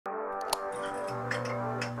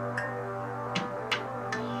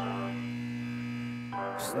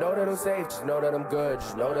Just know that I'm safe, just know that I'm good,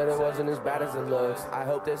 just know that it wasn't as bad as it looks. I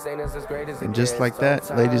hope this ain't as great as it And just gets. like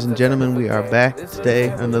that, ladies and gentlemen, we are back today.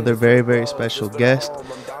 Another very, very special guest.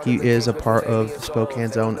 He is a part of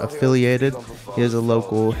Spokane's own Affiliated. He is a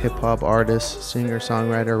local hip-hop artist, singer,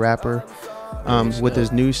 songwriter, rapper. With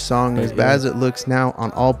his new song, As Bad As It Looks, now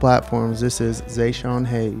on all platforms. This is Zaeshaun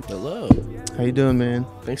Haze. Hello. How you doing, man?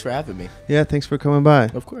 Thanks for having me. Yeah, thanks for coming by.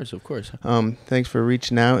 Of course. Thanks for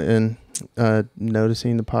reaching out and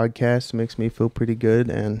noticing the podcast. It makes me feel pretty good,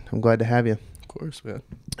 and I'm glad to have you. Of course,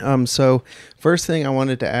 man. So first thing I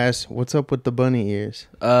wanted to ask, what's up with the bunny ears?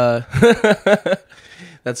 That's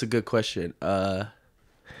a good question.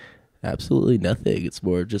 Absolutely nothing. It's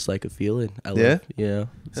more just like a feeling. I love,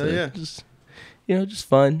 just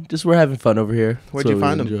fun. Just we're having fun over here. Where'd you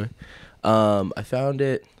find them? I found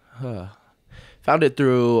it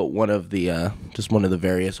through one of the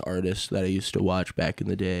various artists that I used to watch back in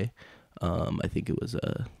the day. I think it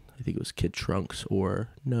was Kid Trunks, or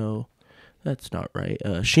no, that's not right.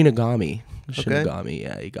 Shinigami. Shinigami,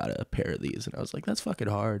 yeah, he got a pair of these, and I was like, that's fucking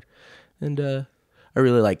hard. And I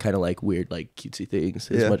really like kind of like weird, like cutesy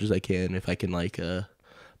things as much as I can. If I can like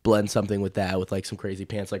blend something with that, with like some crazy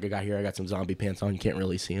pants like I got here. I got some zombie pants on. You can't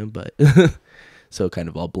really see them, but so it kind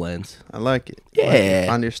of all blends. I like it. Yeah. Like it.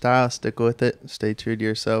 Find your style, stick with it, stay true to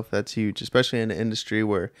yourself. That's huge, especially in an industry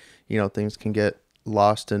where, things can get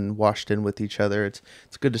lost and washed in with each other. It's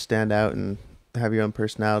good to stand out and have your own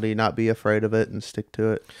personality, not be afraid of it, and stick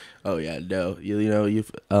to it. Oh yeah, no,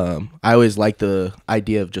 I always like the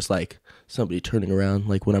idea of just like somebody turning around,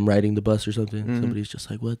 like when I'm riding the bus or something, somebody's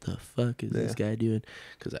just like, what the fuck is this guy doing?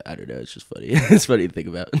 Because I don't know, it's just funny. It's funny to think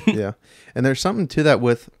about. Yeah, and there's something to that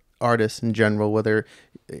with artists in general, whether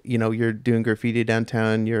you're doing graffiti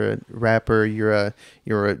downtown, you're a rapper, you're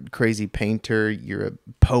a crazy painter, you're a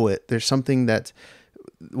poet. There's something that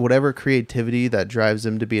whatever creativity that drives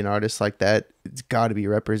them to be an artist like that, it's got to be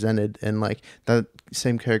represented, and like that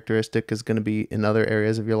same characteristic is going to be in other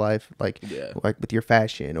areas of your life, like with your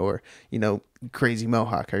fashion, or crazy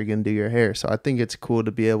mohawk, how are you going to do your hair? So I think it's cool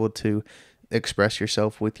to be able to express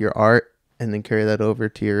yourself with your art and then carry that over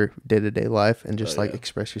to your day-to-day life and just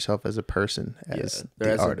express yourself as a person, as there the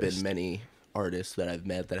hasn't artist. been many artists that I've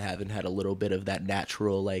met that haven't had a little bit of that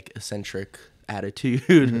natural, like, eccentric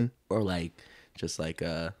attitude or like just like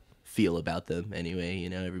feel about them anyway.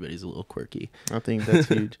 Everybody's a little quirky. I think that's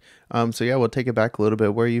huge. So yeah, we'll take it back a little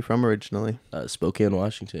bit. Where are you from originally? Spokane,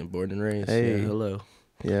 Washington, born and raised. Hey. Yeah, hello.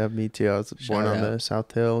 Yeah, me too. I was born on the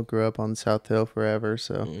South Hill, grew up on the South Hill forever.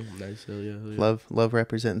 So nice hill, yeah. Love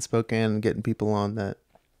representing Spokane and getting people on that,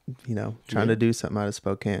 trying to do something out of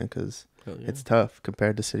Spokane, because it's tough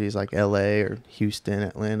compared to cities like LA or Houston,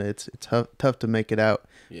 Atlanta. It's tough to make it out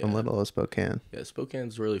from little old Spokane. Yeah,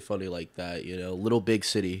 Spokane's really funny like that, little big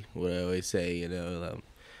city, what I always say,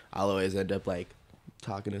 I'll always end up like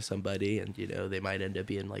talking to somebody and, they might end up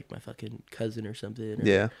being like my fucking cousin or something.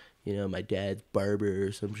 Or, my dad's barber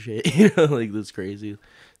or some shit, like that's crazy.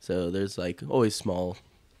 So there's like always small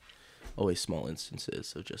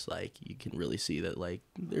instances of just like, you can really see that like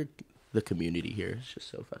the community here is just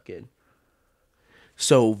so fucking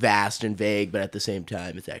so vast and vague, but at the same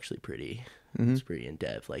time it's actually pretty it's pretty in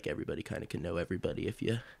depth. Like everybody kind of can know everybody if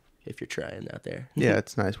you're trying out there. Yeah,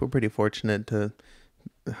 it's nice. We're pretty fortunate to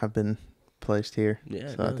have been placed here.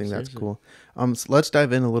 Yeah, so I think that's cool. So let's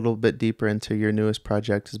dive in a little bit deeper into your newest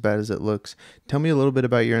project, As Bad As It Looks. Tell me a little bit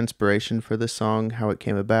about your inspiration for this song, how it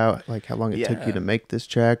came about, like how long it took you to make this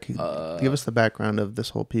track. Give us the background of this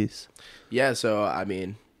whole piece. Yeah, so I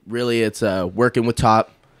mean, really it's working with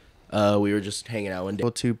Top. We were just hanging out one day.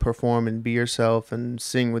 Able to perform and be yourself and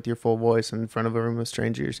sing with your full voice in front of a room of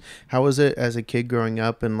strangers. How was it as a kid growing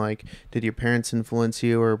up, and like, did your parents influence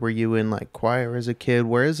you, or were you in like choir as a kid?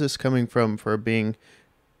 Where is this coming from for being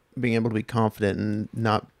able to be confident and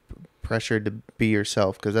not pressured to be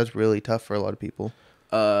yourself? Because that's really tough for a lot of people.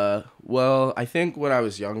 Well, I think when I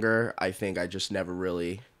was younger, I think I just never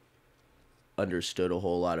really understood a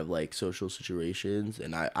whole lot of like social situations,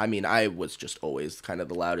 and I mean I was just always kind of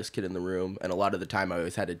the loudest kid in the room, and a lot of the time I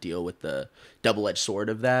always had to deal with the double-edged sword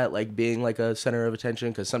of that, like being like a center of attention,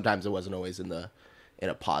 because sometimes it wasn't always in a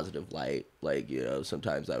positive light. Like,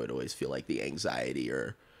 sometimes I would always feel like the anxiety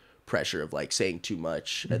or pressure of like saying too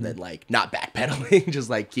much and then like not backpedaling, just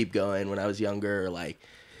like keep going when I was younger, or like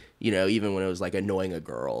even when it was like annoying a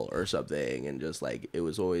girl or something, and just like it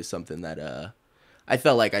was always something that I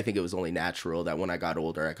felt like, I think it was only natural that when I got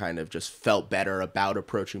older, I kind of just felt better about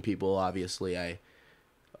approaching people. Obviously,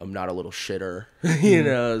 I'm not a little shitter,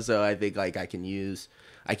 so I think like I can use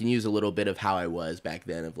a little bit of how I was back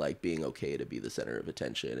then, of like being okay to be the center of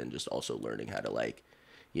attention, and just also learning how to like,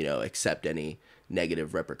 you know, accept any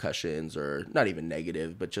negative repercussions, or not even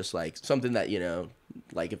negative, but just like something that, you know,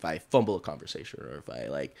 like if I fumble a conversation, or if I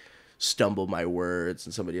like stumble my words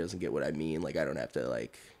and somebody doesn't get what I mean, like I don't have to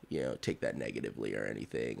like, you know, take that negatively or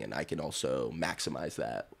anything. And I can also maximize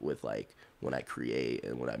that with like when I create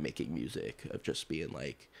and when I'm making music, of just being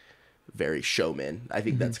like very showman. I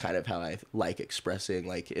think that's kind of how I like expressing,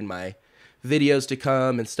 like in my videos to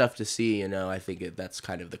come and stuff to see, you know. I think that's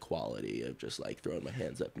kind of the quality of just like throwing my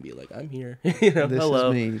hands up and be like, I'm here. You know, This hello.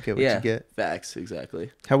 is me. You get what you get. Facts, exactly.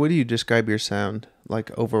 How would you describe your sound, like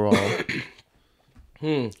overall?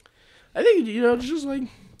 I think, you know, just like,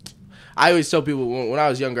 I always tell people when I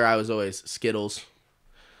was younger, I was always Skittles.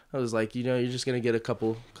 I was like, you know, you're just gonna get a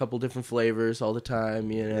couple different flavors all the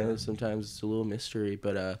time, you know. Sometimes it's a little mystery,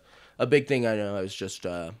 but a big thing I know is just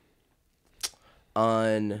I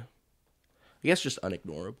guess just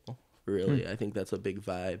unignorable. Really, I think that's a big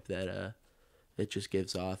vibe that it just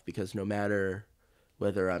gives off, because no matter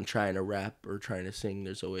whether I'm trying to rap or trying to sing,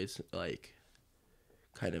 there's always like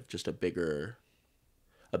kind of just a bigger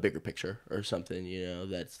picture or something, you know,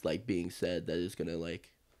 that's like being said that is gonna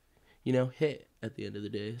like, you know, hit at the end of the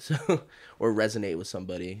day, so or resonate with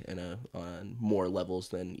somebody on more levels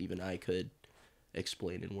than even I could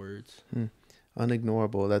explain in words.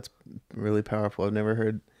 Unignorable. That's really powerful. I've never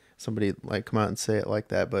heard somebody like come out and say it like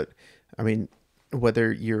that. But I mean,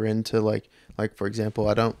 whether you're into like for example,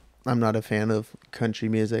 I'm not a fan of country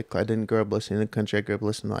music. I didn't grow up listening to country. I grew up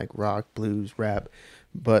listening to like rock, blues, rap.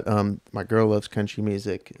 But my girl loves country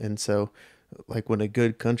music, and so like when a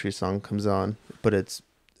good country song comes on, but it's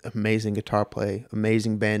amazing guitar play,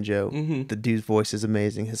 amazing banjo, the dude's voice is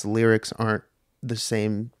amazing. His lyrics aren't the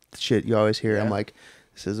same shit you always hear. I'm like,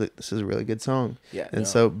 this is a really good song. Yeah. And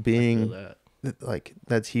so being like,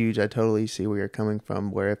 that's huge. I totally see where you're coming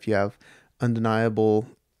from, where if you have undeniable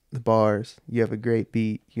bars, you have a great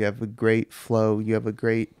beat, you have a great flow, you have a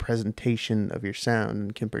great presentation of your sound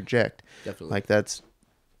and can project. Definitely. Like that's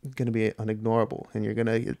going to be unignorable, and you're going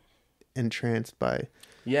to get entranced by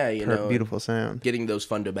you know, beautiful sound. Getting those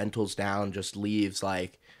fundamentals down just leaves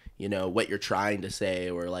like, you know, what you're trying to say,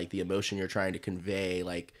 or like the emotion you're trying to convey,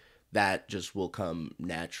 like that just will come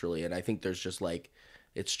naturally. And I think there's just like,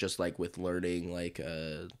 it's just like with learning like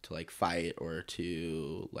to like fight, or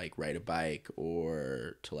to like ride a bike,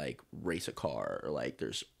 or to like race a car, or like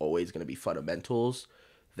there's always going to be fundamentals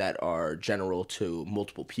that are general to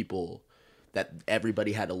multiple people, that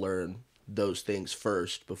everybody had to learn those things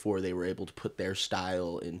first before they were able to put their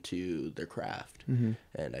style into their craft.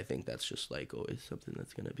 And I think that's just like always something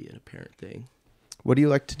that's going to be an apparent thing. What do you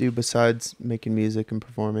like to do besides making music and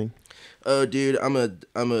performing? Oh, dude, I'm a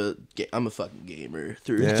fucking gamer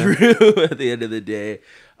through and through at the end of the day.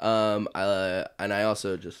 And I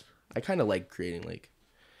also just, I kind of like creating, like,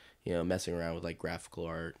 you know, messing around with like graphical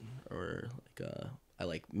art, or like I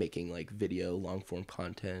like making like video long form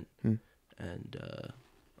content, and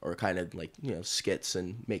or kind of like, you know, skits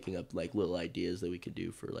and making up like little ideas that we could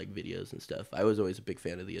do for like videos and stuff. I was always a big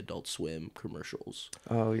fan of the Adult Swim commercials.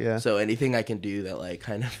 Oh yeah. So anything I can do that like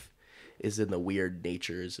kind of is in the weird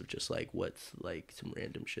natures of just like what's like some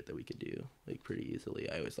random shit that we could do like pretty easily.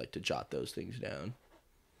 I always like to jot those things down.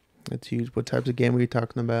 That's huge. What types of game were you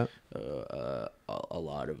talking about? A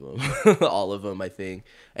lot of them. All of them, I think.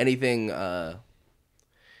 Anything,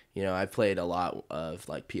 you know, I played a lot of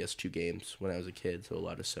like PS2 games when I was a kid, so a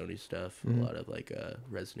lot of Sony stuff, a lot of like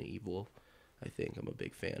Resident Evil. I think I'm a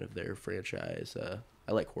big fan of their franchise.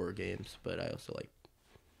 I like horror games, but I also like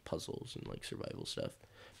puzzles and like survival stuff.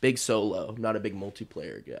 Big solo, not a big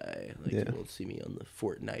multiplayer guy. Like you won't see me on the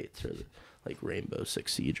Fortnite or the, like Rainbow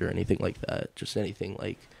Six Siege or anything like that. Just anything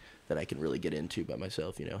like that I can really get into by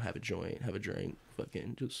myself. You know, have a joint, have a drink,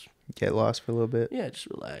 fucking just get lost for a little bit. Yeah, just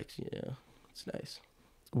relax. You know, it's nice.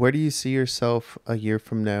 Where do you see yourself a year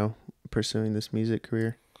from now pursuing this music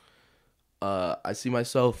career? I see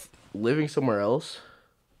myself living somewhere else.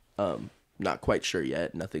 Not quite sure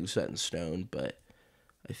yet. Nothing's set in stone, but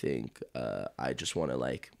I think I just want to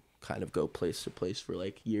like kind of go place to place for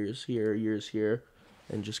like years here,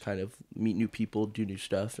 and just kind of meet new people, do new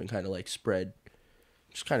stuff, and kind of like spread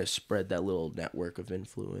that little network of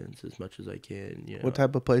influence as much as I can. You know? What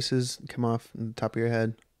type of places come off the top of your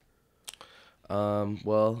head?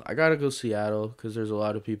 Well, I gotta go Seattle because there's a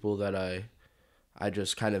lot of people that I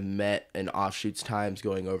just kind of met in offshoots times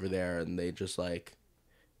going over there, and they just like,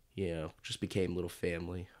 you know, just became little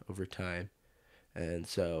family over time. And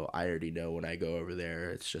so I already know when I go over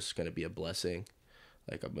there, it's just going to be a blessing.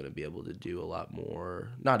 Like I'm going to be able to do a lot more,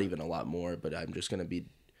 not even a lot more, but I'm just going to be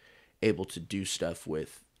able to do stuff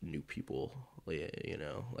with new people, you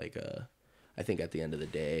know, like I think at the end of the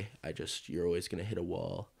day, you're always gonna hit a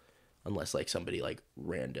wall, unless like somebody like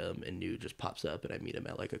random and new just pops up and I meet him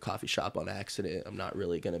at like a coffee shop on accident. I'm not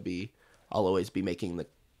really gonna be. I'll always be making the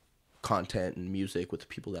content and music with the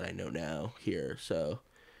people that I know now here. So,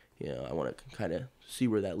 I want to kind of see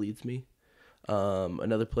where that leads me.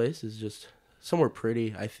 Another place is just somewhere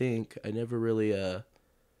pretty. I think I never really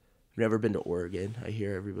never been to Oregon. I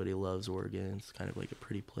hear everybody loves Oregon. It's kind of like a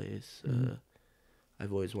pretty place.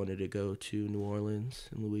 I've always wanted to go to New Orleans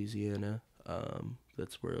in Louisiana.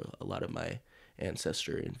 That's where a lot of my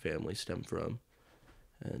ancestry and family stem from.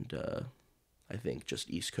 And I think just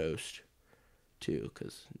East Coast too,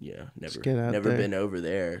 because never been over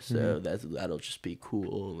there. So that'll just be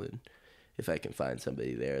cool. And if I can find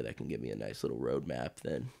somebody there that can give me a nice little roadmap,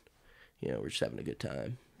 then we're just having a good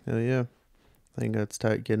time. Oh yeah. I think that's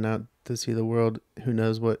tight, getting out to see the world. Who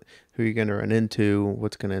knows who you're going to run into,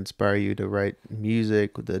 what's going to inspire you to write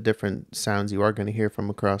music, the different sounds you are going to hear from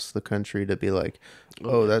across the country to be like,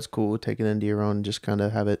 oh, that's cool. Take it into your own, just kind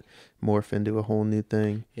of have it morph into a whole new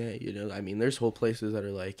thing. Yeah, there's whole places that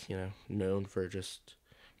are like, known for just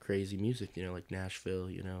crazy music, like Nashville,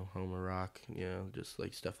 Homer Rock, just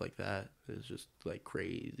like stuff like that. It's just like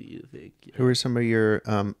crazy to think. Who are some of your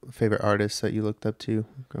favorite artists that you looked up to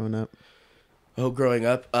growing up? Oh, growing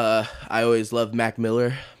up, I always loved Mac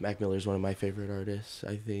Miller. Mac Miller is one of my favorite artists.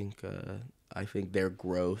 I think their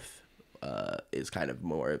growth is kind of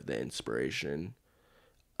more of the inspiration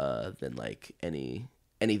than like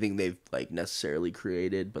anything they've like necessarily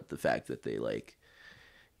created, but the fact that they like,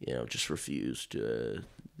 just refuse to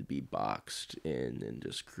be boxed in and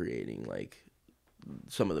just creating like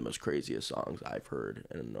some of the most craziest songs I've heard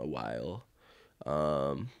in a while.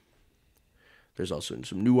 There's also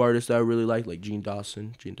some new artists that I really like Gene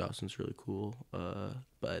Dawson. Gene Dawson's really cool.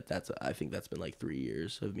 But I think that's been like 3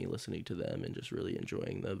 years of me listening to them and just really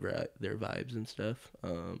enjoying their vibes and stuff.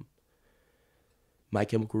 My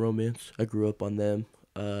Chemical Romance, I grew up on them.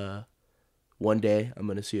 One day I'm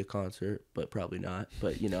gonna see a concert, but probably not.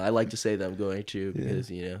 But I like to say that I'm going to because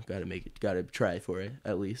gotta try for it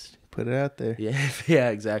at least. Put it out there. Yeah,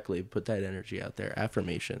 exactly. Put that energy out there.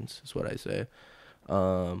 Affirmations is what I say.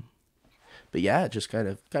 But yeah, just kind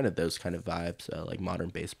of those kind of vibes, like modern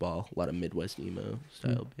baseball, a lot of Midwest emo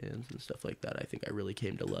style bands and stuff like that. I think I really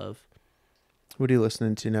came to love. What are you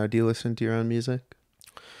listening to now? Do you listen to your own music?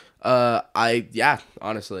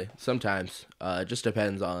 Honestly, sometimes. It just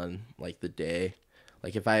depends on like the day.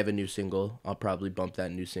 Like if I have a new single, I'll probably bump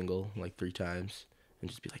that new single like 3 times and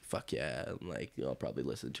just be like, fuck yeah. And like, I'll probably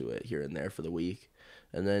listen to it here and there for the week.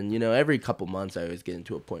 And then, every couple months I always get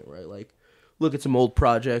into a point where I like look at some old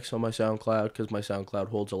projects on my SoundCloud, because my SoundCloud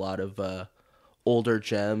holds a lot of older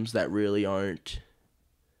gems that really aren't.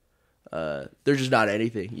 They're just not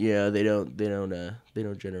anything. They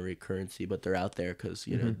don't generate currency, but they're out there because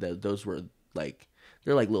those were like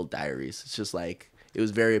they're like little diaries. It's just like it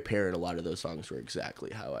was very apparent a lot of those songs were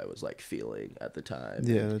exactly how I was like feeling at the time.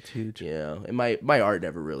 Yeah, that's huge. And my art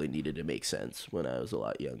never really needed to make sense when I was a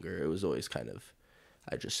lot younger. It was always kind of.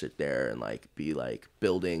 I just sit there and like be like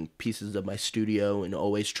building pieces of my studio and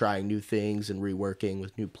always trying new things and reworking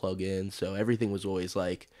with new plugins. So everything was always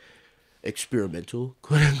like experimental,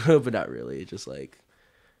 quote unquote, but not really. Just like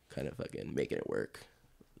kind of fucking making it work.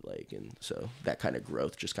 Like, and so that kind of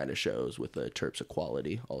growth just kind of shows with the terps of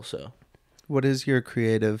quality also. What is your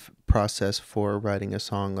creative process for writing a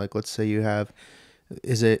song? Like, let's say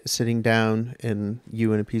is it sitting down and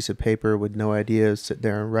you and a piece of paper with no ideas, sit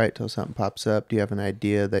there and write till something pops up? Do you have an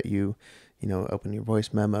idea that you open your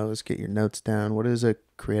voice memos, get your notes down? What is a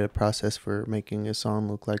creative process for making a song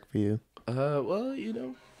look like for you? Well,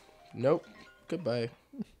 nope. Goodbye.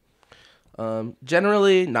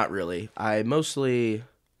 Generally, not really. I mostly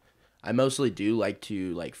do like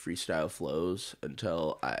to like freestyle flows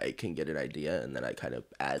until I can get an idea, and then I kind of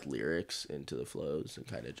add lyrics into the flows and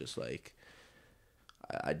kind of just like.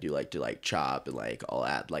 I do like to like chop and like I'll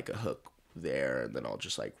add like a hook there and then I'll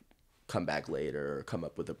just like come back later or come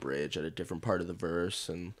up with a bridge at a different part of the verse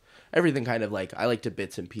and everything kind of like I like to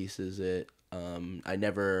bits and pieces it.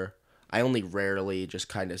 I only rarely just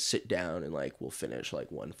kind of sit down and like we'll finish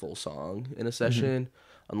like one full song in a session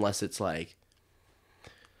unless it's like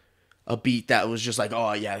a beat that was just like,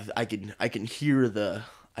 oh yeah, I can hear the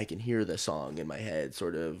song in my head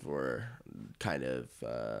sort of or kind of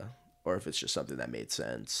or if it's just something that made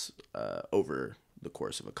sense over the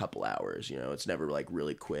course of a couple hours. It's never like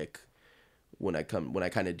really quick when I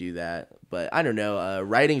kind of do that. But I don't know.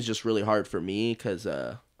 Writing's just really hard for me because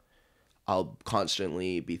I'll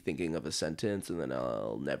constantly be thinking of a sentence and then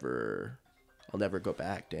I'll never go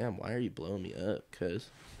back. Damn, why are you blowing me up? Cause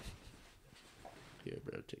here,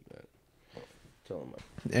 bro, take that. Tell him.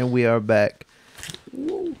 And we are back.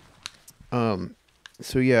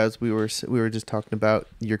 So yeah, as we were just talking about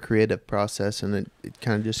your creative process, and it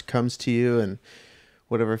kind of just comes to you, and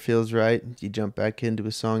whatever feels right, you jump back into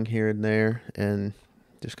a song here and there, and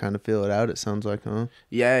just kind of feel it out. It sounds like, huh?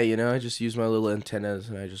 Yeah, I just use my little antennas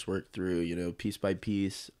and I just work through, piece by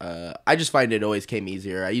piece. I just find it always came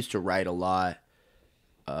easier. I used to write a lot,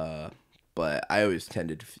 but I always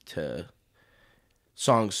tended to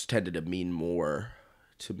songs tended to mean more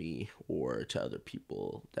to me or to other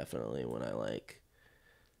people. Definitely when I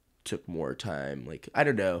took more time. I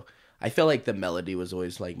don't know. I felt like the melody was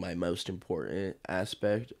always my most important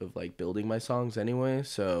aspect of building my songs anyway.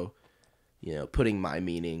 So, putting my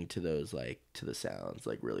meaning to those to the sounds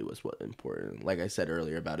really was what important. Like I said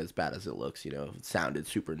earlier about As Bad as It Looks, it sounded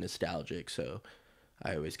super nostalgic. So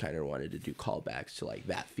I always kind of wanted to do callbacks to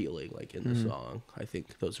that feeling in the song. I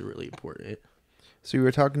think those are really important. So you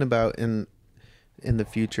were talking about in the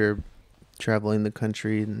future traveling the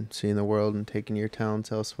country and seeing the world and taking your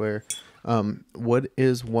talents elsewhere. What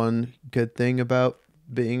is one good thing about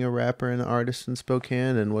being a rapper and an artist in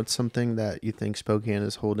Spokane, and what's something that you think Spokane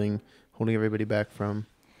is holding everybody back from?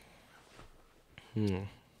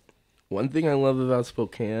 One thing I love about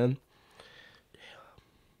Spokane.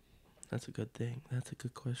 That's a good thing. That's a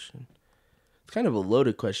good question. It's kind of a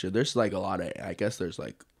loaded question. There's a lot of, I guess there's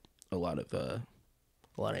a lot of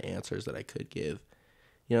answers that I could give.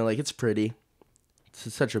 It's pretty.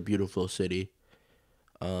 It's such a beautiful city.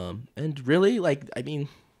 And really, I mean,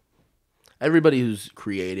 everybody who's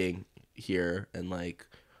creating here and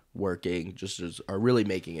working are really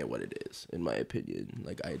making it what it is, in my opinion.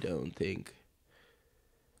 I don't think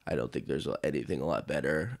there's anything a lot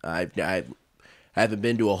better. I haven't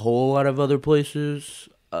been to a whole lot of other places,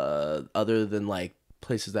 other than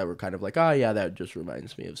places that were kind of oh yeah, that just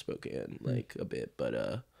reminds me of Spokane a bit,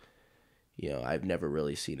 but I've never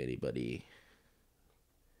really seen anybody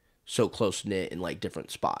so close knit in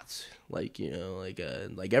different spots.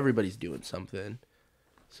 Everybody's doing something.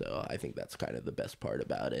 So I think that's kind of the best part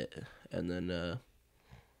about it. And then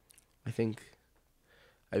I think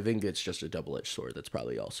it's just a double-edged sword. That's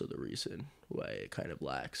probably also the reason why it kind of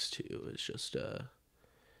lacks too. It's just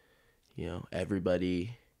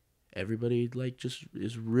everybody just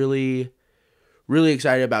is really, really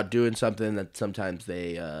excited about doing something that sometimes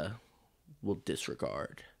they will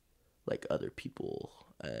disregard other people,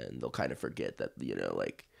 and they'll kind of forget that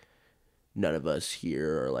none of us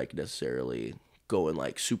here are necessarily going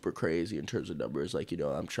super crazy in terms of numbers.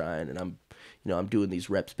 I'm trying and I'm doing these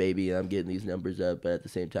reps, baby, and I'm getting these numbers up, but at the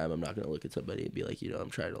same time I'm not gonna look at somebody and be I'm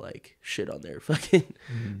trying to shit on their fucking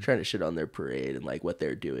trying to shit on their parade and what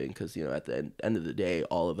they're doing, because at the end of the day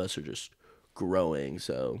all of us are just growing.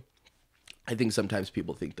 So I think sometimes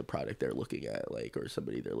people think the product they're looking at or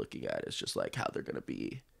somebody they're looking at is just how they're gonna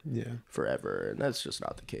be forever, and that's just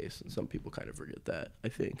not the case, and some people kind of forget that, I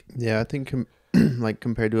think. I think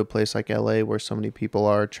compared to a place like LA where so many people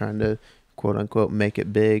are trying to quote unquote make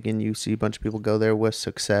it big, and you see a bunch of people go there with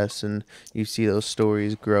success, and you see those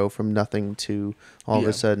stories grow from nothing to all of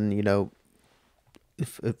a sudden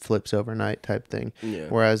it flips overnight type thing.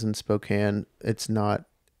 Whereas in Spokane it's not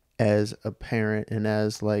as apparent, and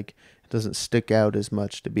as it doesn't stick out as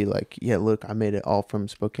much to be yeah, look, I made it all from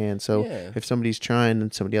Spokane. So if somebody's trying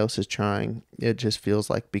and somebody else is trying, it just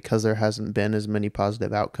feels because there hasn't been as many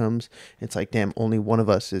positive outcomes, it's damn, only one of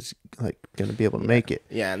us is gonna be able to make it.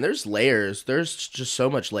 And there's layers, there's just so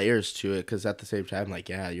much layers to it, because at the same time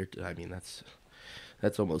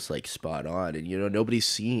that's almost spot on, and nobody's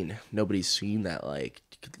seen that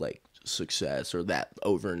success or that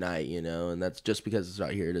overnight, and that's just because it's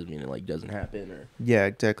not here doesn't mean it doesn't happen. Or yeah,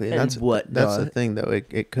 exactly. And that's the thing though,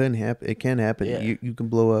 it couldn't happen. It can happen. You can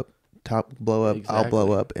blow up, blow up, exactly. I'll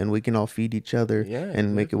blow up, and we can all feed each other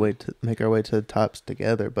and make our way to the tops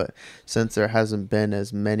together. But since there hasn't been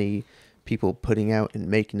as many people putting out and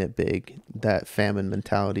making it big, that famine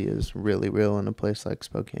mentality is really real in a place like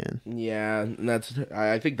Spokane. Yeah, and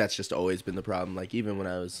I think that's just always been the problem. Even when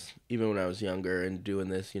I was younger and doing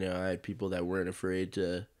this, I had people that weren't afraid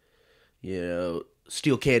to,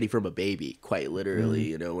 steal candy from a baby, quite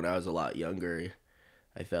literally. When I was a lot younger,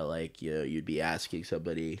 I felt you'd be asking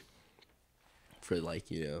somebody for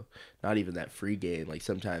not even that free game.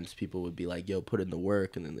 Sometimes people would be yo, put in the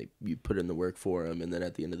work, and then you put in the work for them, and then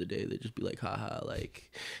at the end of the day they'd just be haha,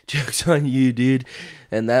 joke's on you, dude.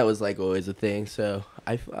 And that was always a thing. So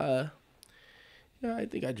I think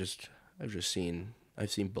I've seen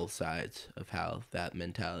both sides of how that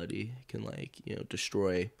mentality can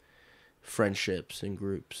destroy friendships and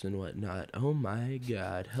groups and whatnot. Oh my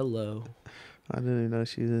god, hello. I didn't even know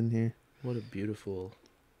she was in here. What a beautiful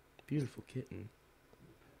Beautiful kitten.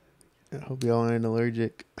 I hope y'all aren't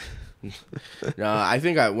allergic. No, I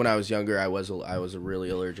think when I was younger, I was really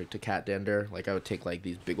allergic to cat dander. Like I would take like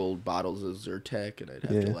these big old bottles of Zyrtec, and I'd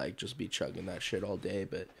have to like just be chugging that shit all day.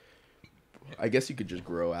 But I guess you could just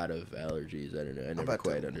grow out of allergies. I don't know. I never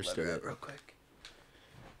quite understood it. Real quick.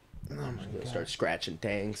 I'm just gonna start scratching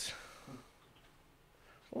tangs.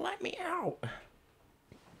 Let me out.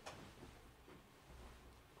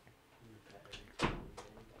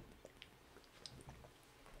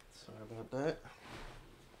 Sorry about that.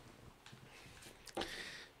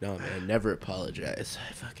 No, man, never apologize.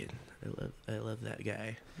 I love that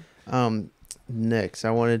guy. Next,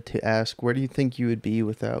 I wanted to ask, where do you think you would be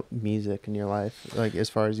without music in your life? Like, as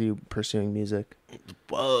far as you pursuing music?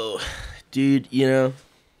 Whoa, dude, you know,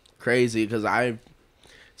 crazy, because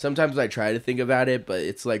sometimes I try to think about it, but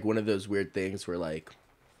it's like one of those weird things where like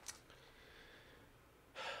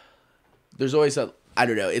there's always I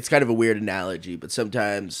don't know, it's kind of a weird analogy, but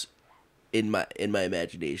sometimes in my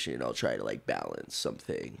imagination I'll try to like balance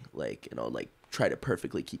something, like, and I'll like try to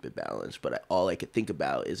perfectly keep it balanced, but all I could think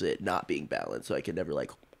about is it not being balanced, so I can never like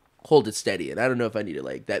hold it steady. And I don't know if I need to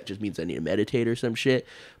like, that just means I need to meditate or some shit,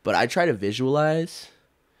 but I try to visualize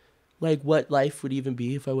like what life would even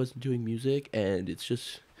be if I wasn't doing music, and it's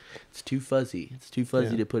too fuzzy. It's too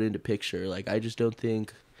fuzzy to put into picture. Like I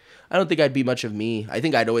don't think I'd be much of me. I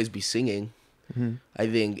think I'd always be singing. Mm-hmm. I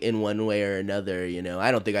think in one way or another, you know,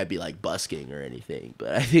 I don't think I'd be like busking or anything,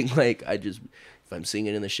 but I think like if I'm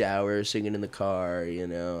singing in the shower, singing in the car, you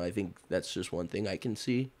know, I think that's just one thing I can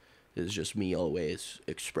see is just me always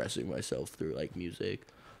expressing myself through like music.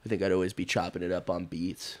 I think I'd always be chopping it up on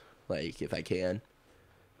beats, like if I can.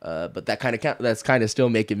 But that's kind of still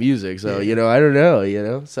making music. So, you know, I don't know, you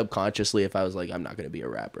know, subconsciously, if I was like, I'm not going to be a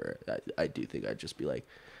rapper, I do think I'd just be like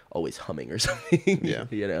always humming or something,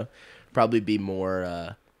 you know, probably be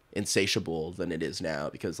more insatiable than it is now,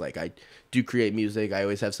 because like I do create music. I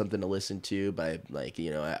always have something to listen to, but I, like,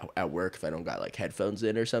 you know, at work, if I don't got like headphones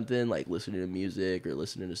in or something, like listening to music or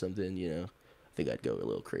listening to something, you know, I think I'd go a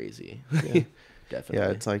little crazy. Yeah. Definitely.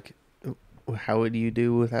 Yeah, it's like, how would you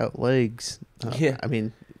do without legs? I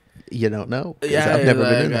mean, you don't know. Yeah, I've never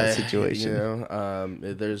been in that situation. You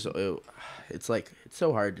know, it's like, it's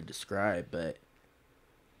so hard to describe, but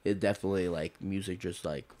it definitely, like, music just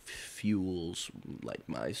like fuels like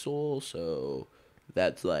my soul. So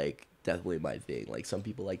that's like definitely my thing. Like some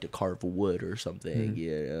people like to carve wood or something,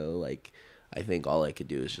 you know, like I think all I could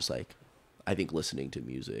do is just like, I think listening to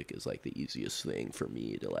music is like the easiest thing for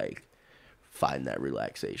me to like find that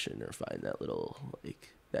relaxation or find that little like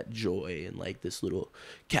that joy in like this little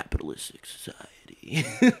capitalistic society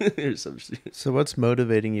or some shit. So what's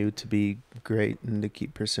motivating you to be great and to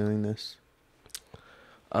keep pursuing this?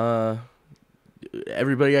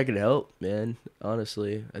 Everybody I can help, man,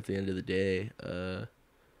 honestly. At the end of the day, I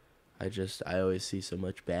always see so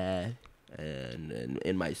much bad, and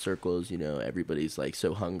in my circles, you know, everybody's like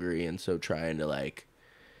so hungry and so trying to like,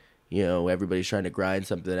 you know, everybody's trying to grind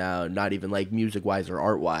something out, not even like music wise or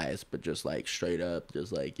art wise, but just like straight up,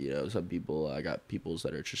 just like, you know, some people, I got peoples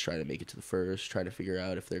that are just trying to make it to the first, trying to figure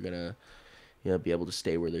out if they're gonna, you know, be able to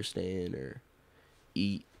stay where they're staying or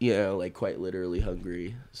eat, you know, like quite literally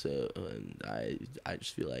hungry. So, and I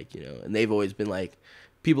just feel like, you know, and they've always been like,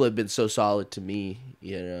 people have been so solid to me,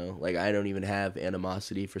 you know, like I don't even have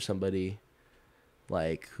animosity for somebody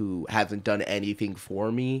like who hasn't done anything for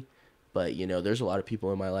me. But, you know, there's a lot of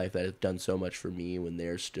people in my life that have done so much for me when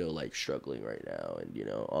they're still, like, struggling right now. And, you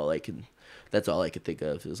know, that's all I could think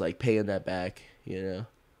of is, like, paying that back, you know.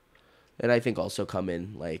 And I think also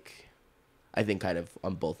coming, like, I think kind of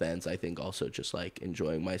on both ends, I think also just, like,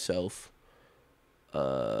 enjoying myself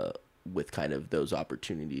with kind of those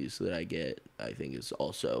opportunities that I get, I think is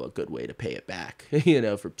also a good way to pay it back, you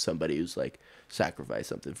know, for somebody who's, like, sacrificed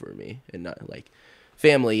something for me. And not, like,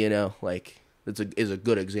 family, you know, like, is a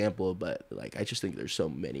good example, but like I just think there's so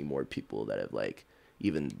many more people that have like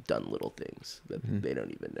even done little things that they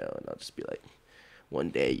don't even know, and I'll just be like,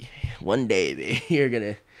 one day, you're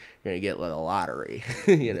gonna get like a lottery,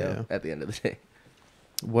 you know. At the end of the day,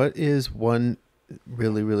 what is one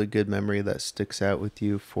really, really good memory that sticks out with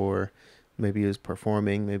you? For maybe it was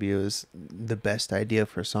performing, maybe it was the best idea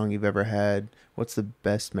for a song you've ever had. What's the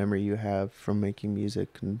best memory you have from making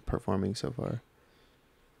music and performing so far?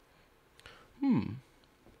 You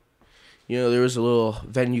know, there was a little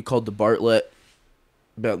venue called the Bartlett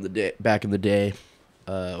back in the day,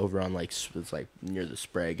 over on like, it's like near the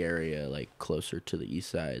Sprague area, like closer to the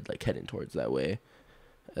east side, like heading towards that way.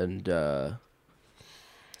 And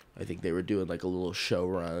I think they were doing like a little show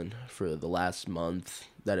run for the last month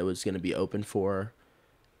that it was going to be open for.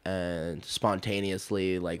 and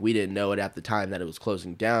spontaneously, like, we didn't know it at the time that it was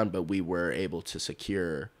closing down, but we were able to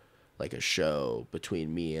secure like a show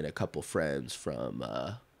between me and a couple friends from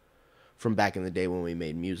back in the day when we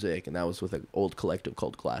made music, and that was with an old collective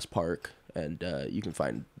called Glass Park, and you can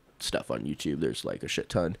find stuff on YouTube. There's like a shit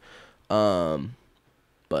ton.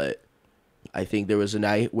 But I think there was a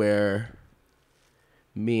night where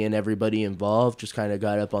me and everybody involved just kind of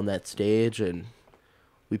got up on that stage, and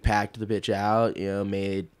we packed the bitch out, you know,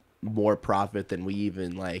 made more profit than we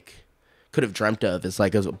even like could have dreamt of. It's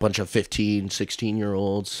like a bunch of 15,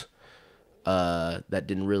 16-year-olds that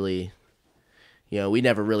didn't really, you know, we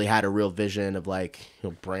never really had a real vision of like, you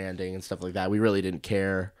know, branding and stuff like that. We really didn't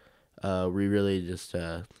care. We really just,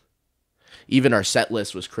 even our set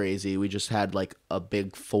list was crazy. We just had like a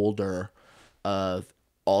big folder of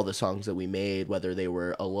all the songs that we made, whether they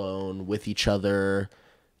were alone, with each other,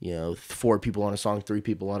 you know, 4 people on a song, 3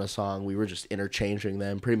 people on a song. We were just interchanging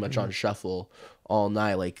them pretty much on shuffle all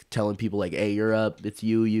night, like telling people like, hey, you're up, it's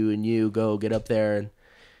you, and you, go get up there.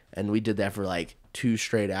 And we did that for like 2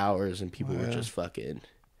 straight hours, and people were just fucking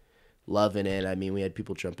loving it. I mean, we had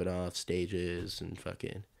people jumping off stages and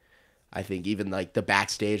fucking, I think even like the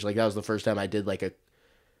backstage, like that was the first time I did like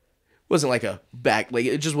wasn't like a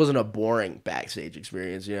it just wasn't a boring backstage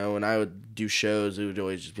experience, you know. When I would do shows, it would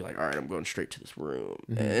always just be like, all right, I'm going straight to this room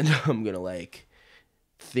and I'm gonna like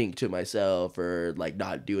think to myself or like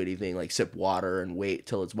not do anything, like sip water and wait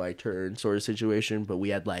till it's my turn sort of situation. But we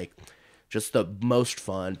had like just the most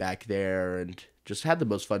fun back there and just had the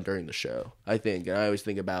most fun during the show, I think. And I always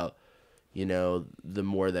think about, you know, the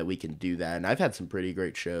more that we can do that. And I've had some pretty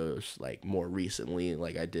great shows like more recently.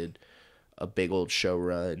 Like I did a big old show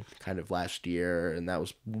run kind of last year, and that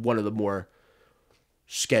was one of the more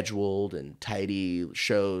scheduled and tidy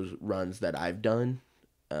shows runs that I've done,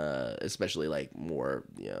 especially like more,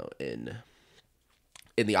 you know, in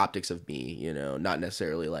the optics of me, you know, not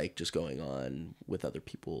necessarily like just going on with other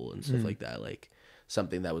people and stuff like that, like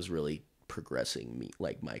something that was really progressing me,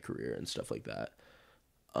 like my career and stuff like that.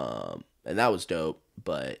 And that was dope,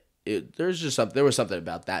 but there was something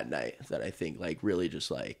about that night that I think like really just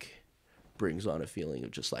like brings on a feeling of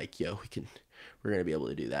just like, yo, we're gonna be able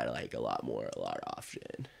to do that like a lot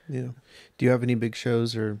often. Yeah. Do you have any big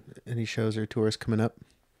shows or any shows or tours coming up?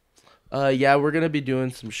 Yeah, we're gonna be doing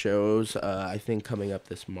some shows, I think coming up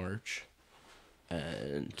this March.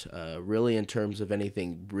 And really in terms of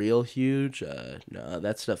anything real huge, no,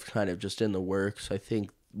 that stuff's kind of just in the works. I think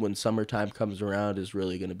when summertime comes around is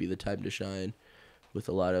really gonna be the time to shine with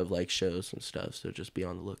a lot of like shows and stuff, so just be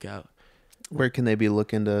on the lookout. Where can they be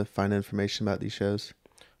looking to find information about these shows?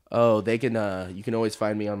 Oh, they can. You can always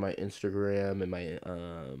find me on my Instagram and my.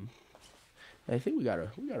 I think we got a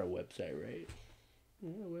website, right?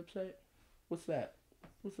 We got a website. What's that?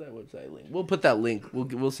 What's that website link? We'll put that link.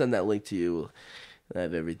 We'll send that link to you. I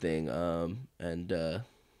have everything. You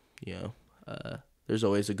know, there's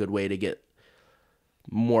always a good way to get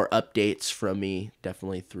more updates from me.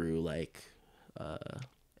 Definitely through like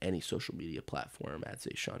any social media platform at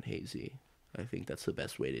Zaeshaun Hazy. I think that's the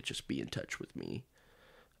best way to just be in touch with me.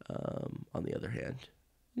 On the other hand,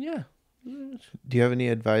 yeah. Do you have any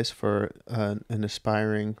advice for an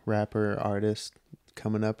aspiring rapper or artist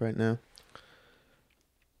coming up right now?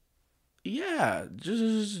 Yeah,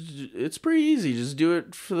 just it's pretty easy. Just do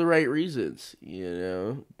it for the right reasons. You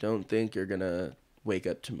know, don't think you're gonna wake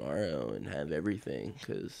up tomorrow and have everything,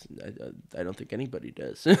 because I don't think anybody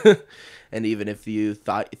does. And even if you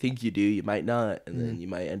think you do, you might not, and then you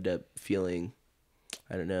might end up feeling,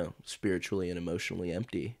 I don't know, spiritually and emotionally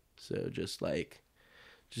empty. So just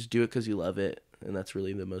do it because you love it, and that's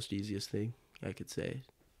really the most easiest thing I could say.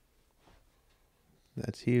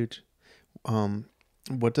 That's huge.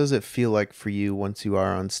 What does it feel like for you once you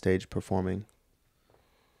are on stage performing?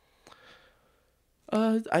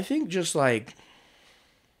 I think just like,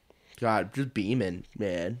 God, just beaming,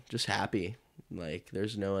 man, just happy. Like,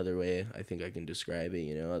 there's no other way I think I can describe it,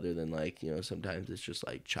 you know, other than like, you know, sometimes it's just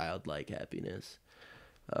like childlike happiness.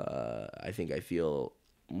 I think I feel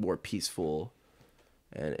more peaceful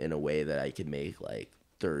and in a way that I can make like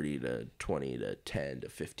 30 to 20 to 10 to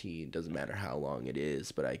 15, doesn't matter how long it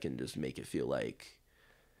is, but I can just make it feel like,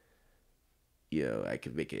 you know, I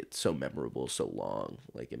can make it so memorable, so long,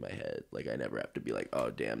 like in my head. Like I never have to be like, oh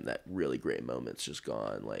damn, that really great moment's just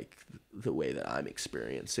gone. Like the way that I'm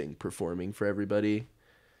experiencing performing for everybody,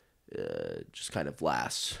 just kind of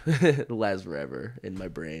lasts forever in my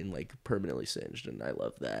brain, like permanently singed, and I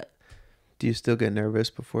love that. Do you still get nervous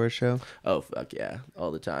before a show? Oh fuck yeah,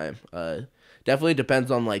 all the time. Definitely depends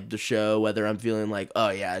on like the show, whether I'm feeling like,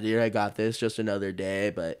 oh yeah, dude, I got this, just another day.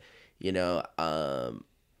 But you know,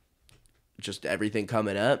 just everything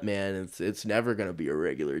coming up, man, it's never gonna be a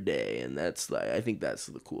regular day, and that's like, I think that's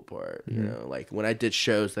the cool part, you know, like when I did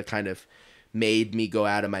shows that kind of made me go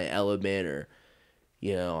out of my element, or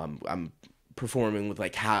you know, I'm performing with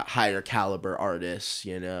like higher caliber artists,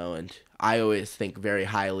 you know, and I always think very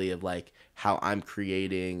highly of like how I'm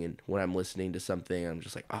creating, and when I'm listening to something, I'm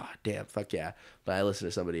just like, oh damn, fuck yeah. But I listen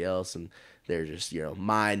to somebody else and they're just, you know,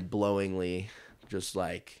 mind blowingly just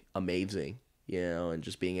like amazing, you know, and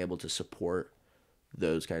just being able to support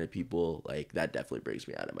those kind of people, like that definitely brings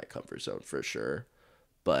me out of my comfort zone for sure.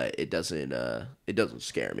 But it doesn't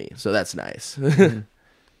scare me, so that's nice.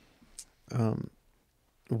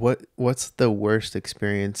 What's the worst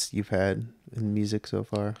experience you've had in music so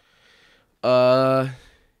far?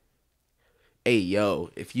 Hey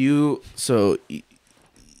yo, if you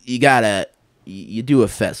you gotta you do a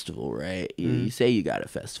festival, right? You say you got a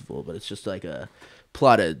festival, but it's just like a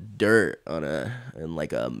plot of dirt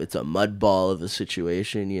it's a mud ball of a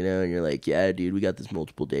situation, you know, and you're like, yeah, dude, we got this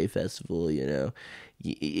multiple day festival, you know.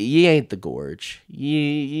 You ain't the Gorge.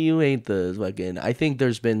 You ain't the fucking. I think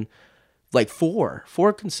there's been like four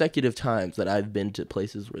consecutive times that I've been to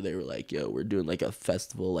places where they were like, yo, we're doing like a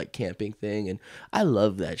festival, like camping thing. And I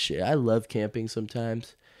love that shit. I love camping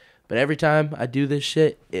sometimes. But every time I do this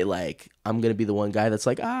shit, it like, I'm going to be the one guy that's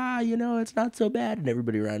like, you know, it's not so bad. And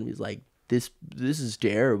everybody around me is like, this is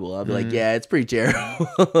terrible. I'll be like, yeah, it's pretty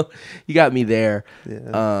terrible. You got me there.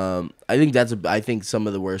 Yeah. I think some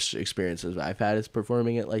of the worst experiences I've had is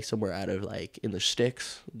performing it like somewhere out of like in the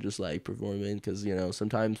sticks, just like performing, because you know most of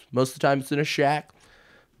the time it's in a shack.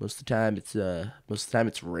 Most of the time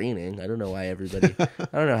it's raining. I don't know why everybody. I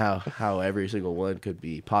don't know how every single one could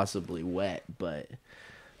be possibly wet, but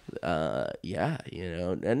yeah, you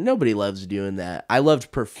know, and nobody loves doing that. I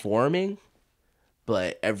loved performing.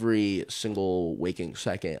 But every single waking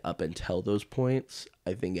second up until those points,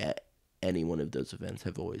 I think at any one of those events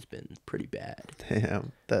have always been pretty bad.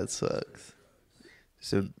 Damn, that sucks.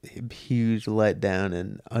 So huge letdown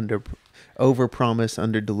and over promise,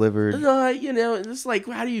 under delivered. You know, it's like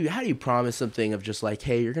how do you promise something of just like,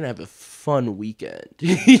 hey, you're gonna have a fun weekend,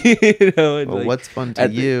 you know? And well, like, what's fun to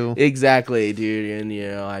you? Exactly, dude. And you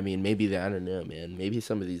know, I mean, maybe I don't know, man. Maybe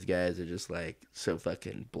some of these guys are just like so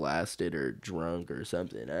fucking blasted or drunk or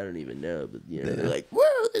something. I don't even know, but you know, they're like,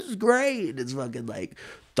 whoa, this is great. It's fucking like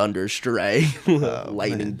thunder strike,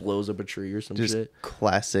 lightning blows up a tree or some just shit.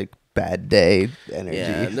 Classic bad day energy.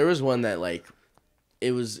 Yeah, and there was one that like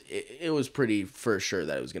it was pretty for sure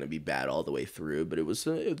that it was gonna be bad all the way through, but it was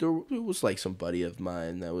like some buddy of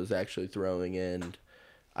mine that was actually throwing in.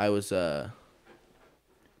 I was so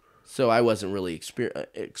I wasn't really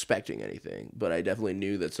expecting anything, but I definitely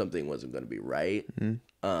knew that something wasn't gonna be right.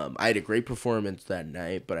 I had a great performance that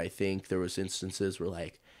night, but I think there was instances where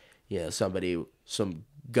like, you know, some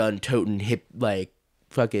gun toting hip like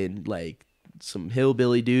fucking like some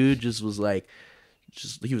hillbilly dude he was like he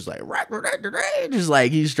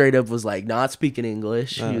straight up was like not speaking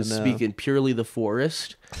English. He was speaking purely the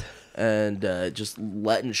forest and just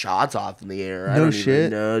letting shots off in the air. I don't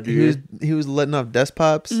even know, dude. He was letting off desk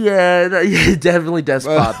pops. Yeah, definitely desk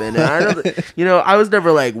popping. And I don't, you know, I was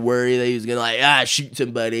never like worried that he was gonna like shoot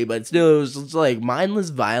somebody, but still, it was just like mindless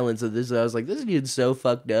violence of this. I was like, this dude's so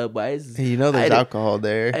fucked up. Why is you know there's alcohol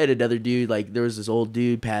there? I had another dude, like there was this old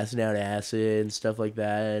dude passing out acid and stuff like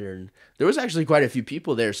that, and there was actually quite a few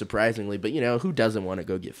people there, surprisingly. But you know, who doesn't want to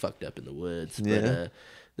go get fucked up in the woods? Yeah. But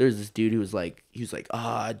there's this dude who was like,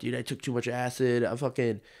 dude, I took too much acid.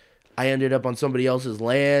 I ended up on somebody else's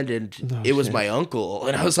land, and it was my uncle.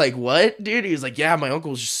 And I was like, what, dude? He was like, yeah, my uncle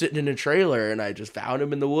was just sitting in a trailer, and I just found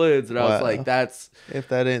him in the woods. And I was like, if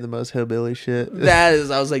that ain't the most hillbilly shit. I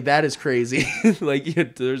was like, that is crazy.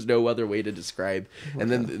 Like, there's no other way to describe. And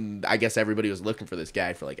then I guess everybody was looking for this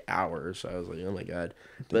guy for like hours. So I was like, oh my God.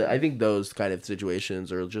 But I think those kind of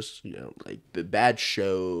situations are just, you know, like the bad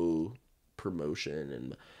show promotion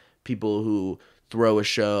and people who throw a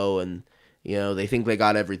show and, you know, they think they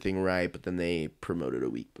got everything right, but then they promote it a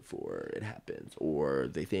week before it happens, or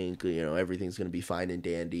they think, you know, everything's going to be fine and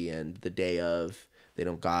dandy, and the day of they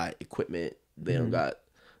don't got equipment, they don't got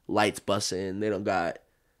lights bussing, they don't got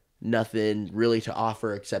nothing really to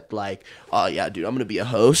offer except like, oh yeah, dude, I'm going to be a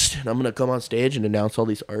host and I'm going to come on stage and announce all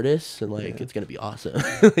these artists and like it's going to be awesome.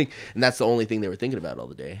 And that's the only thing they were thinking about all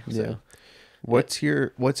the day. So. Yeah. What's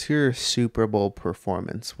your Super Bowl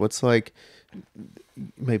performance? What's like,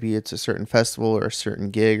 maybe it's a certain festival or a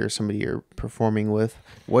certain gig or somebody you're performing with.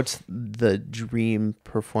 What's the dream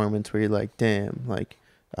performance where you're like, damn, like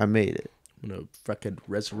I made it? I'm gonna fucking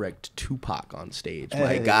resurrect Tupac on stage,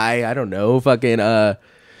 my guy. I don't know, fucking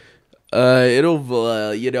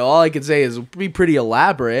It'll, all I can say is it'll be pretty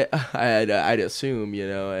elaborate. I'd assume,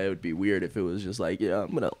 it would be weird if it was just like, I'm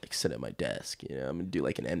going to like sit at my desk, I'm going to do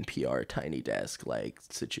like an NPR tiny desk like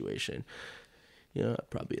situation.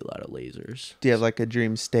 Probably a lot of lasers. Do you have like a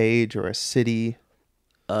dream stage or a city?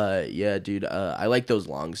 Yeah, dude, I like those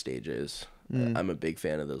long stages. I'm a big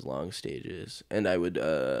fan of those long stages. And I would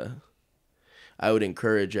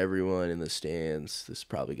encourage everyone in the stands. This is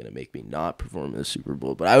probably going to make me not perform in the Super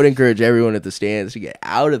Bowl, but I would encourage everyone at the stands to get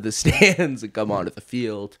out of the stands and come onto the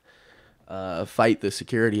field. Fight the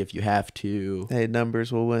security if you have to. Hey,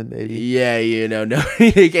 numbers will win, baby. Yeah, no,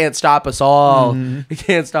 they can't stop us all. They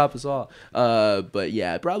can't stop us all. But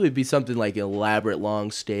yeah, it'd probably be something like an elaborate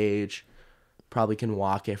long stage. Probably can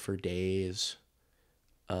walk it for days.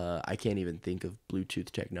 I can't even think of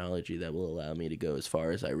Bluetooth technology that will allow me to go as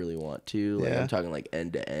far as I really want to. Like, I'm talking like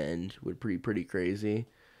end to end would be pretty crazy.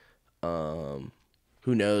 Who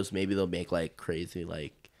knows? Maybe they'll make like crazy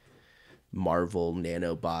like Marvel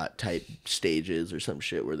nanobot type stages or some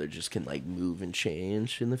shit where they just can like move and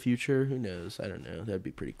change in the future. Who knows? I don't know. That'd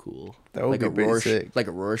be pretty cool. That would be pretty sick. Like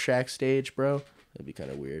a Rorschach stage, bro. That'd be kind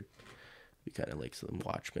of weird. Be kind of like some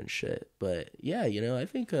Watchmen shit. But yeah,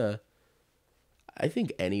 I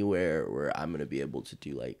think anywhere where I'm gonna be able to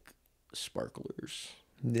do like sparklers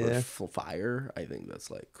or fire, I think that's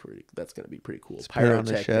like that's gonna be pretty cool. Let's put it on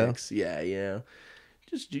the show. Pyrotechnics,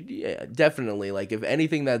 definitely. Like if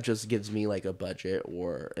anything that just gives me like a budget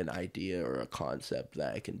or an idea or a concept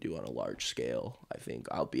that I can do on a large scale, I think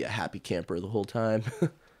I'll be a happy camper the whole time.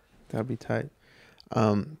 That'd be tight.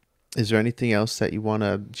 Is there anything else that you want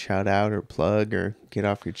to shout out or plug or get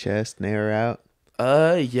off your chest, narrow out?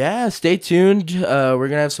 Yeah, stay tuned. We're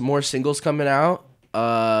gonna have some more singles coming out.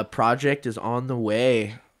 Project is on the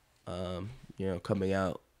way. Coming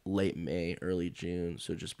out late May, early June.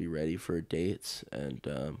 So just be ready for dates.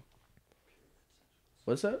 And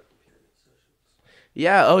what's that?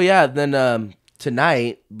 Yeah. Oh yeah. Then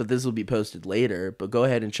tonight, but this will be posted later. But go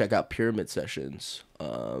ahead and check out Pyramid Sessions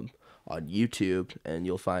on YouTube, and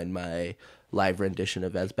you'll find my live rendition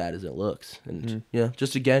of As Bad As It Looks. And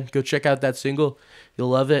just again, go check out that single. You'll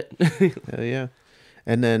love it. Hell yeah.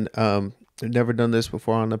 And then I've never done this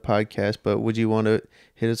before on the podcast, but would you want to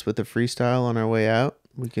hit us with a freestyle on our way out?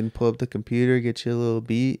 We can pull up the computer, get you a little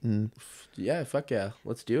beat, and yeah, fuck yeah,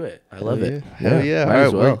 let's do it. I love it. Hell yeah.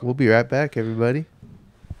 All right, we'll be right back, everybody.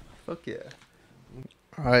 Fuck yeah.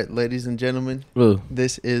 All right, ladies and gentlemen, Ooh.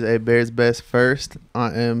 This is a Bearsbest first.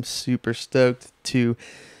 I am super stoked to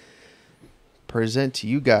present to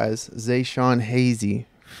you guys Zaeshaun Hazy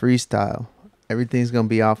Freestyle. Everything's going to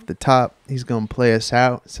be off the top. He's going to play us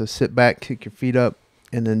out. So sit back, kick your feet up,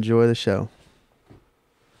 and enjoy the show.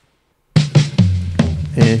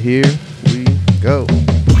 And here we go.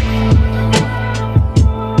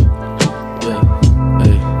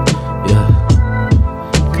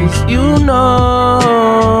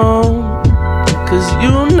 Cause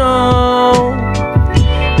you know,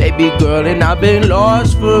 baby girl, and I've been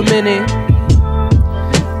lost for a minute.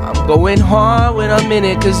 I'm going hard when I'm in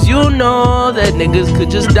it, cause you know that niggas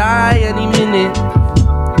could just die any minute.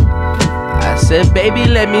 I said, baby,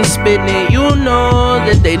 let me spin it. You know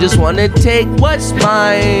that they just wanna take what's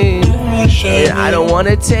mine, and I don't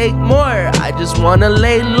wanna take more. I just wanna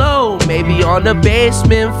lay low, maybe on the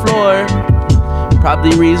basement floor.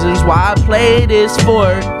 Probably reasons why I play this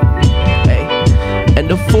for. Hey, and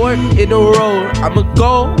the fork in the road, I'ma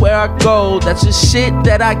go where I go. That's just shit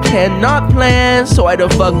that I cannot plan. So why the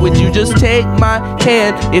fuck would you just take my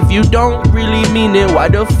hand if you don't really mean it? Why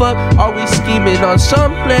the fuck are we scheming on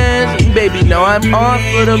some plans? And baby, now I'm off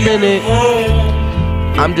for the minute.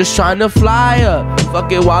 I'm just trying to fly up,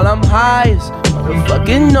 fuck it while I'm highest.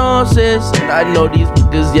 Motherfucking noses, and I know these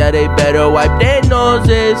niggas, yeah, they better wipe their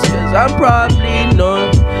noses, cause I'm probably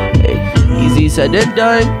known. Hey, easy said and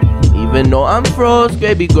done, even though I'm froze,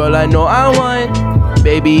 baby girl, I know I won.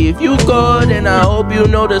 Baby, if you go, then I hope you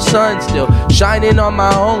know the sun's still shining on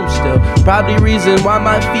my home still. Probably reason why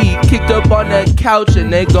my feet kicked up on that couch,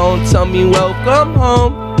 and they gon' tell me welcome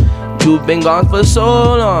home. You've been gone for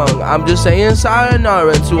so long. I'm just saying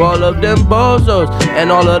sayonara to all of them bozos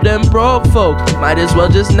and all of them broke folks. Might as well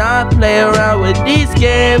just not play around with these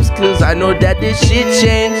games, cause I know that this shit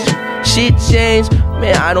changed. Shit changed.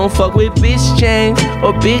 Man, I don't fuck with bitch chains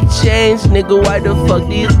or big chains. Nigga, why the fuck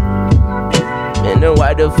these? Man, then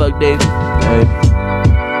why the fuck they?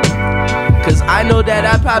 Cause I know that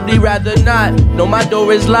I'd probably rather not. Know my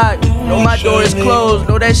door is locked, know my door is closed.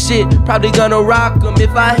 Know that shit probably gonna rock him if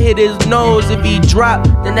I hit his nose. If he drop,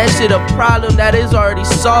 then that shit a problem that is already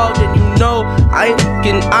solved. And you know I ain't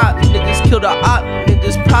getting op, niggas kill the op.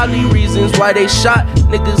 There's probably reasons why they shot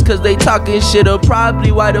niggas, cause they talking shit, or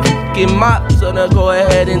probably why the fucking mop's gonna go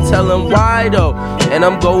ahead and tell them why though. And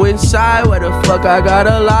I'm going inside, where the fuck I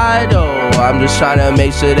gotta lie though. I'm just trying to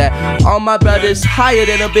make sure that all my brothers higher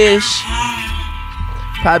than a bitch.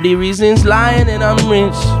 Probably reasons lying and I'm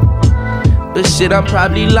rich, but shit, I'm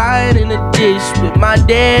probably lying in a dish with my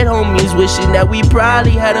dead homies, wishing that we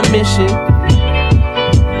probably had a mission.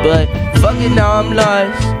 But fuck it, now I'm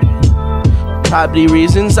lost. Probably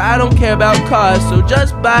reasons I don't care about cars, so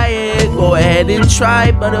just buy it. Go ahead and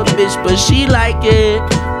try, but a bitch, but she like it.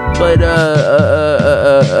 But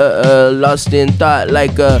lost in thought,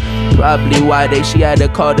 like probably why she had to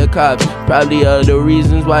call the cops. Probably the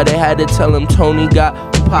reasons why they had to tell him Tony got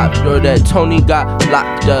popped, or that Tony got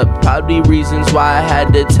locked up. Probably reasons why I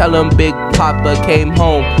had to tell him Big Papa came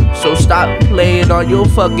home. So stop playing on your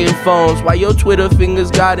fucking phones, why your Twitter fingers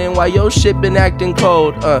got in, why your shit been acting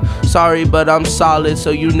cold. Sorry, but I'm solid,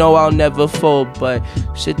 so you know I'll never fold. But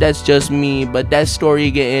shit, that's just me. But that story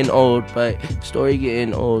getting old. But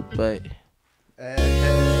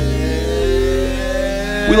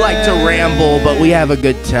we like to ramble, but we have a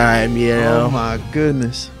good time, you know. Oh my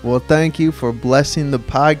goodness. Well, thank you for blessing the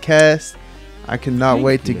podcast. I cannot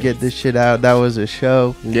wait to get this shit out. That was a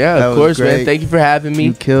show. Yeah, of course, man. Thank you for having me.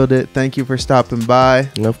 You killed it. Thank you for stopping by.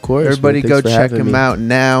 Of course. Everybody go check him out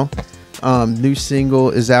now. New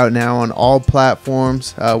single is out now on all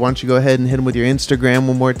platforms. Why don't you go ahead and hit him with your Instagram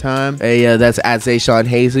one more time? Hey, that's at Zaeshaun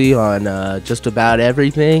Hazy on just about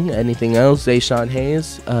everything. Anything else, Zaeshaun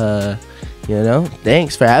Haze. You know,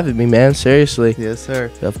 thanks for having me, man. Seriously. Yes,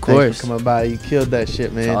 sir. Of course. Thanks for coming by. You killed that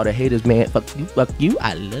shit, man. To all the haters, man. Fuck you.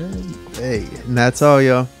 I love you. Hey, and that's all,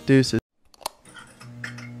 y'all. Deuces.